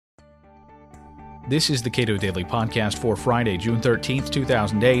This is the Cato Daily Podcast for Friday, June 13th,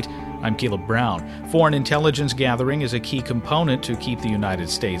 2008. I'm Caleb Brown. Foreign intelligence gathering is a key component to keep the United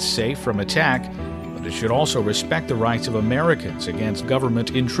States safe from attack, but it should also respect the rights of Americans against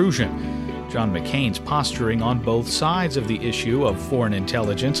government intrusion. John McCain's posturing on both sides of the issue of foreign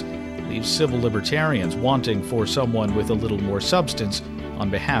intelligence leaves civil libertarians wanting for someone with a little more substance on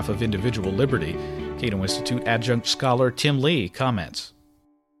behalf of individual liberty. Cato Institute adjunct scholar Tim Lee comments.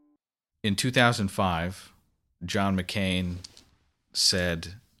 In 2005, John McCain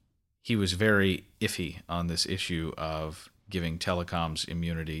said he was very iffy on this issue of giving telecoms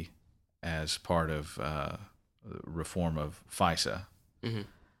immunity as part of reform of FISA,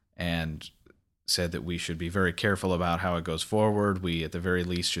 and said that we should be very careful about how it goes forward. We, at the very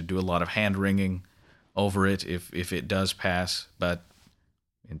least, should do a lot of hand-wringing over it if it does pass. But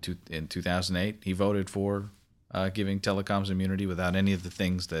in 2008, he voted for giving telecoms immunity without any of the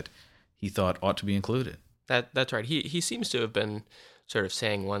things that he thought ought to be included. That's right. He seems to have been sort of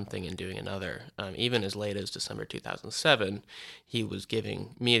saying one thing and doing another. Even as late as December 2007, he was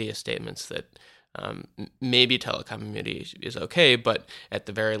giving media statements that maybe telecom immunity is okay, but at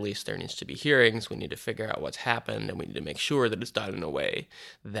the very least there needs to be hearings. We need to figure out what's happened, and we need to make sure that it's done in a way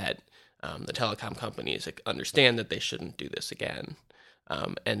that the telecom companies understand that they shouldn't do this again.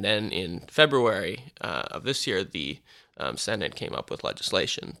 And then in February of this year, the Senate came up with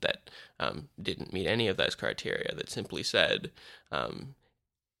legislation that didn't meet any of those criteria, that simply said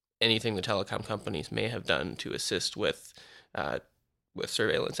anything the telecom companies may have done to assist with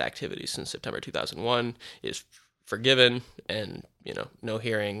surveillance activities since September 2001 is forgiven, and no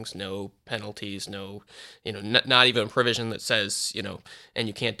hearings, no penalties, no not even a provision that says and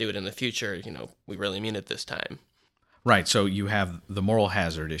you can't do it in the future. We really mean it this time. Right, so you have the moral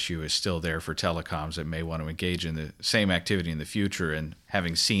hazard issue is still there for telecoms that may want to engage in the same activity in the future, and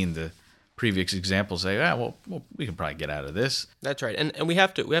having seen the previous examples, say, well, we can probably get out of this. That's right, and we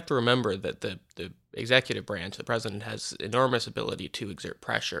have to remember that the executive branch, the president, has enormous ability to exert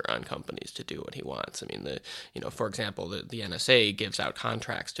pressure on companies to do what he wants. I mean, for example, the NSA gives out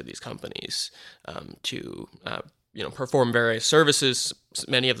contracts to these companies to perform various services.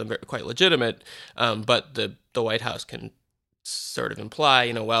 Many of them are quite legitimate, but the White House can sort of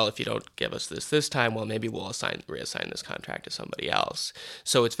imply, well, if you don't give us this time, well, maybe we'll reassign this contract to somebody else.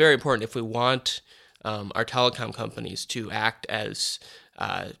 So it's very important, if we want our telecom companies to act as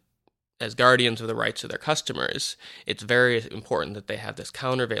guardians of the rights of their customers, it's very important that they have this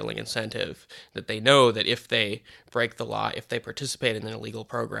countervailing incentive, that they know that if they break the law, if they participate in an illegal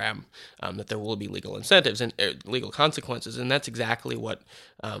program, that there will be legal incentives and legal consequences. And that's exactly what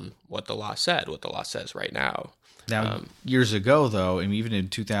the law said, what the law says right now. Now, years ago, though, and even in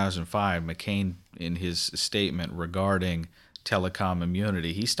 2005, McCain, in his statement regarding telecom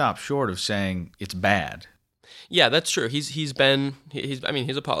immunity, he stopped short of saying it's bad. Yeah, that's true. He's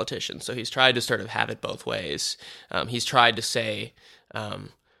a politician, so he's tried to sort of have it both ways. He's tried to say,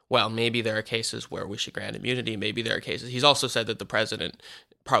 well, maybe there are cases where we should grant immunity. Maybe there are cases. He's also said that the president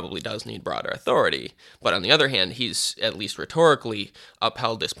probably does need broader authority. But on the other hand, he's at least rhetorically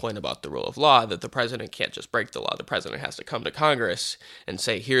upheld this point about the rule of law, that the president can't just break the law. The president has to come to Congress and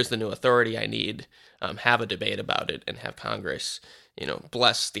say, here's the new authority I need, have a debate about it, and have Congress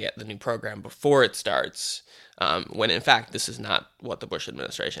bless the new program before it starts, when in fact this is not what the Bush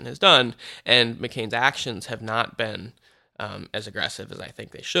administration has done, and McCain's actions have not been as aggressive as I think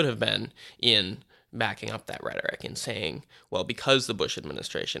they should have been in backing up that rhetoric and saying, well, because the Bush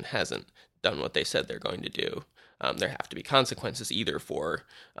administration hasn't done what they said they're going to do, there have to be consequences either for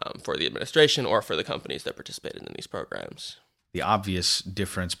the administration or for the companies that participated in these programs. The obvious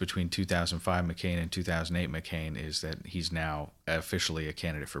difference between 2005 McCain and 2008 McCain is that he's now officially a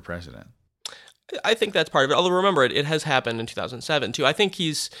candidate for president. I think that's part of it. Although remember, it has happened in 2007 too. I think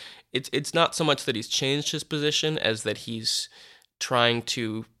it's not so much that he's changed his position as that he's trying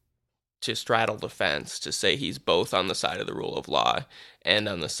to straddle the fence, to say he's both on the side of the rule of law and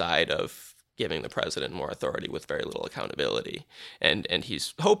on the side of giving the president more authority with very little accountability. And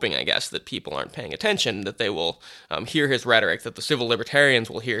he's hoping, I guess, that people aren't paying attention, that they will hear his rhetoric, that the civil libertarians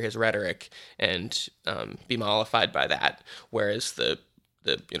will hear his rhetoric and be mollified by that, whereas the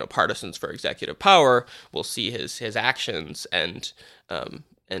partisans for executive power will see his actions and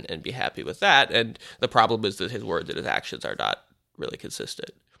be happy with that. And the problem is that his words and his actions are not really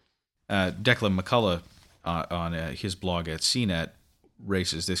consistent. Declan McCullough on his blog at CNET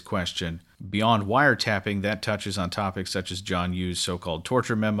raises this question. Beyond wiretapping, that touches on topics such as John Yu's so-called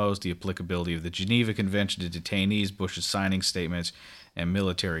torture memos, the applicability of the Geneva Convention to detainees, Bush's signing statements, and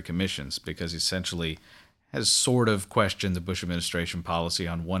military commissions, because essentially has sort of questioned the Bush administration policy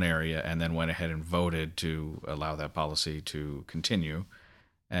on one area and then went ahead and voted to allow that policy to continue.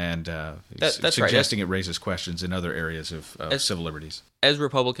 And that's suggesting right. It raises questions in other areas of civil liberties. As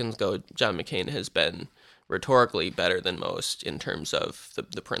Republicans go, John McCain has been rhetorically better than most in terms of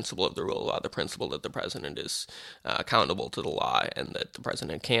the principle of the rule of law, the principle that the president is accountable to the law and that the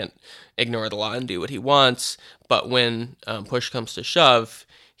president can't ignore the law and do what he wants. But when push comes to shove,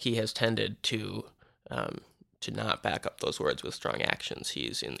 he has tended to not back up those words with strong actions.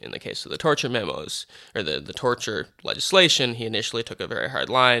 He's, in the case of the torture memos, or the torture legislation, he initially took a very hard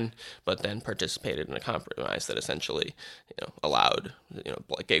line, but then participated in a compromise that essentially, allowed,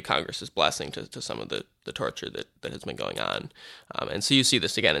 gave Congress's blessing to some of the torture that has been going on. And so you see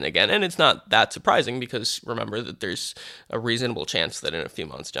this again and again, and it's not that surprising because remember that there's a reasonable chance that in a few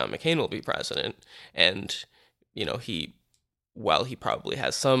months John McCain will be president, and, while he probably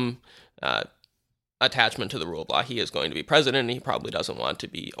has some attachment to the rule of law, he is going to be president, and he probably doesn't want to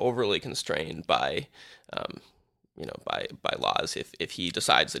be overly constrained by laws. If he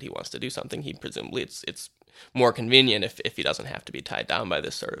decides that he wants to do something, he presumably it's more convenient if he doesn't have to be tied down by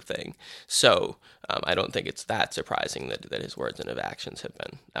this sort of thing. So I don't think it's that surprising that his words and his actions have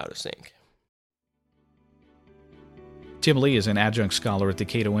been out of sync. Tim Lee is an adjunct scholar at the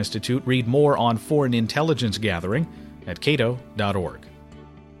Cato Institute. Read more on foreign intelligence gathering at cato.org.